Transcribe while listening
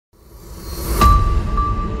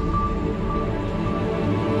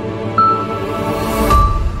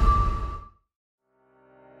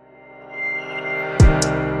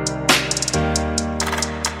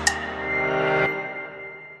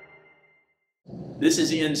This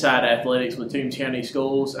is Inside Athletics with Toombs County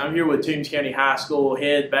Schools. I'm here with Toombs County High School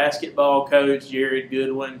head basketball coach Jared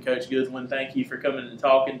Goodwin. Coach Goodwin, thank you for coming and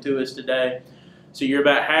talking to us today. So you're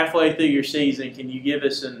about halfway through your season. Can you give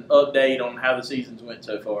us an update on how the season's went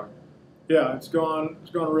so far? Yeah, it's gone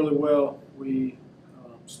really well. We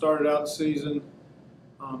started out the season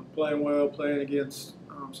playing well, playing against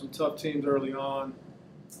some tough teams early on.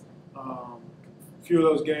 A few of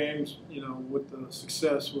those games, with the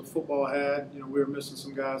success what football had, we were missing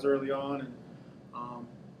some guys early on, and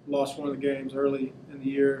lost one of the games early in the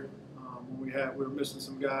year when we were missing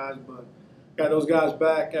some guys, but got those guys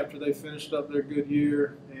back after they finished up their good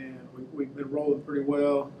year, and we've been rolling pretty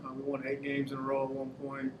well. We won 8 games in a row at one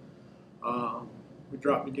point. We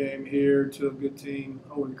dropped a game here to a good team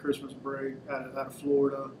over the Christmas break out of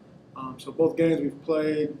Florida. So both games we've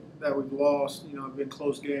played that we've lost, have been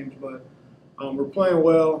close games, but we're playing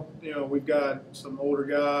well. We've got some older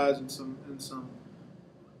guys and some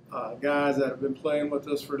guys that have been playing with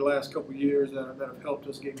us for the last couple of years that have helped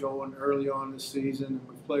us get going early on this season. And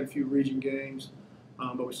we've played a few region games,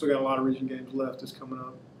 but we still got a lot of region games left that's coming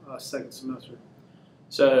up second semester.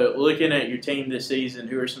 So looking at your team this season,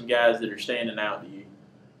 who are some guys that are standing out to you?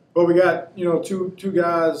 Well, we got two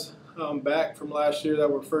guys back from last year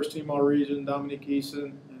that were first team all region, Dominique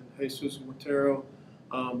Eason and Jesus Montero.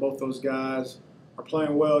 Both those guys are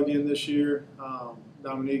playing well again this year.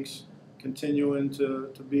 Dominique's continuing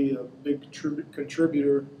to be a big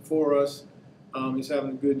contributor for us. He's having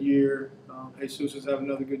a good year. Jesus is having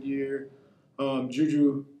another good year.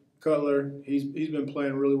 Juju Cutler, he's been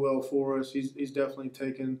playing really well for us. He's definitely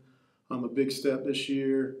taken a big step this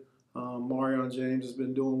year. Marion James has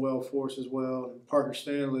been doing well for us as well. Parker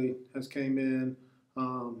Stanley has came in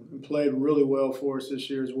and played really well for us this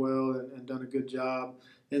year as well, and done a good job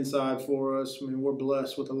inside for us. I mean, we're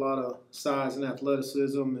blessed with a lot of size and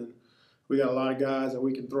athleticism, and we got a lot of guys that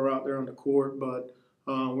we can throw out there on the court. But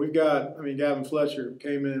we've got, Gavin Fletcher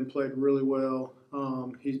came in and played really well.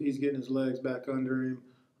 He's getting his legs back under him.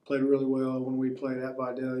 Played really well when we played at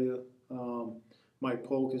Vidalia. Mike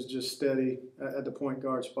Polk is just steady at the point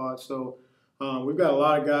guard spot. So we've got a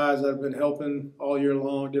lot of guys that have been helping all year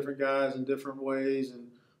long, different guys in different ways and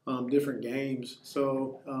different games.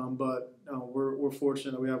 So, but we're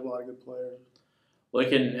fortunate that we have a lot of good players.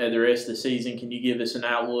 Looking at the rest of the season, can you give us an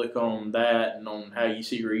outlook on that and on how you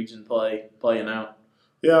see region playing out?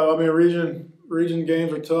 Yeah, region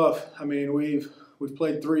games are tough. We've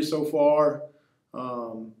played 3 so far.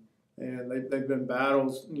 And they've been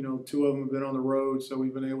battles. 2 of them have been on the road, so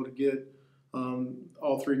we've been able to get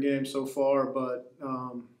all 3 games so far. But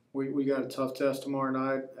we got a tough test tomorrow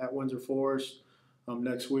night at Windsor Forest.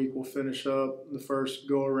 Next week we'll finish up the first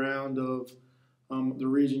go-around of the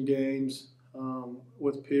region games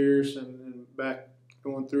with Pierce, and back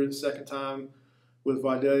going through the second time with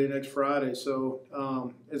Vidalia next Friday. So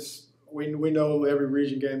we know every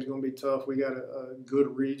region game is going to be tough. We got a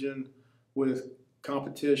good region with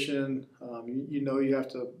competition. You have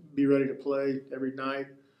to be ready to play every night,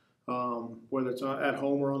 whether it's at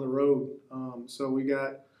home or on the road. So we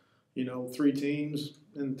got 3 teams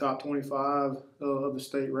in the top 25 of the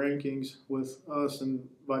state rankings with us and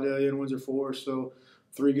Vidalia and Windsor Forest. So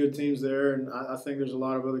 3 good teams there, and I think there's a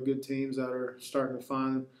lot of other good teams that are starting to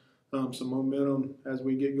find some momentum as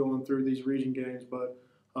we get going through these region games. But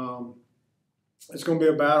it's going to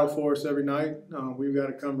be a battle for us every night. We've got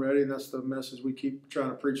to come ready, and that's the message we keep trying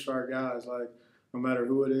to preach to our guys. Like, no matter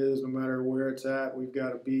who it is, no matter where it's at, we've got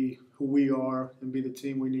to be who we are and be the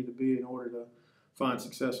team we need to be in order to find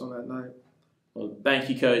success on that night. Well, thank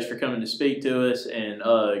you, Coach, for coming to speak to us, and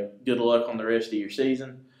good luck on the rest of your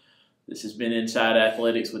season. This has been Inside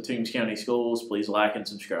Athletics with Toombs County Schools. Please like and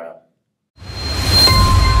subscribe.